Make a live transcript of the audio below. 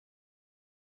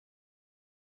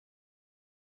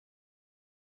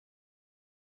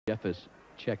Jeffers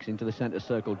checks into the centre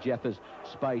circle. Jeffers,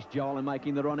 space. Joe Allon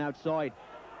making the run outside.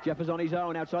 Jeffers on his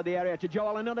own outside the area to Joe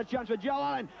Allon. Another chance for Joe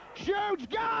Allon. Shoots,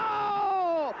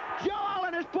 goal! Joe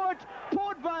Allon has put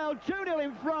Port Vale 2-0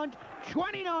 in front.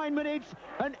 29 minutes,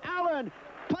 and Allon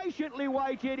patiently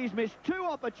waited. He's missed 2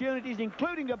 opportunities,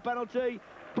 including a penalty,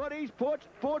 but he's put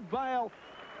Port Vale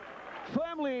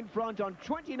firmly in front on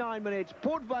 29 minutes.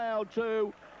 Port Vale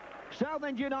 2,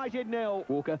 Southend United 0.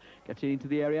 Walker gets it into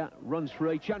the area, runs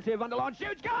free, chance here, Van der Laan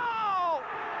shoots, goal!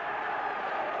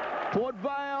 Port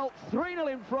Vale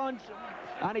 3-0 in front,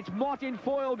 and it's Martin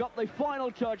Foyle got the final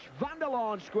touch. Van der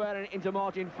Laan squaring it into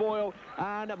Martin Foyle,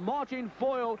 and Martin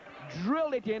Foyle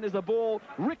drilled it in as the ball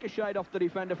ricocheted off the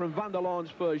defender from Van der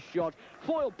Laan's first shot.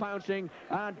 Foyle pouncing,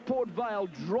 and Port Vale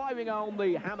driving home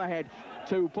the hammerhead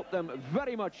to put them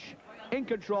very much in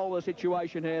control of the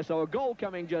situation here. So a goal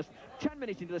coming just 10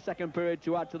 minutes into the second period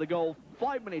to add to the goal.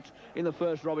 5 minutes in the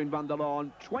first, Robin Van der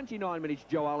Laan. 29 minutes,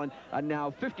 Joe Allon. And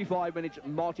now 55 minutes,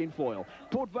 Martin Foyle.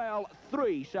 Port Vale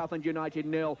 3, Southend United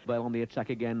 0. Vale on the attack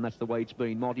again. That's the way it's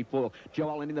been. Martin Foyle. Joe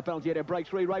Allon in the penalty area. Breaks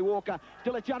free. Ray Walker.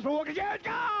 Still a chance for Walker. Shoots,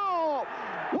 goal!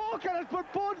 Walker has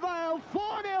put Port Vale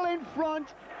 4-0 in front.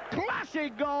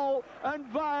 Classic goal, and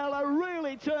Vale are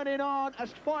really turning on a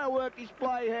firework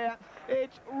display here.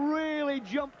 It's really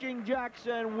jumping jacks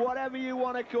and whatever you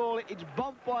want to call it. It's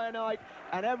bonfire night,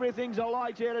 and everything's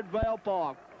alight here at Vale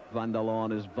Park. Van der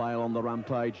Laan is Vale on the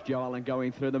rampage. Joe Allon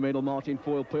going through the middle. Martin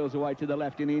Foyle peels away to the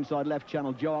left in the inside left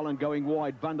channel. Joe Allon going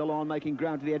wide. Van der Laan making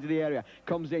ground to the edge of the area.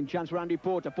 Comes in. Chance for Andy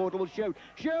Porter. Porter will shoot.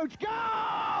 Shoots.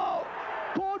 Goal!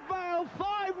 Port Vale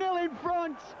 5-0 in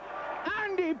front.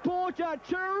 Andy Porter,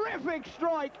 terrific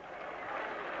strike.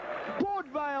 Port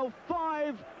Vale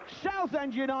 5,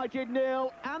 Southend United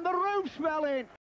 0, and the roofs fell in.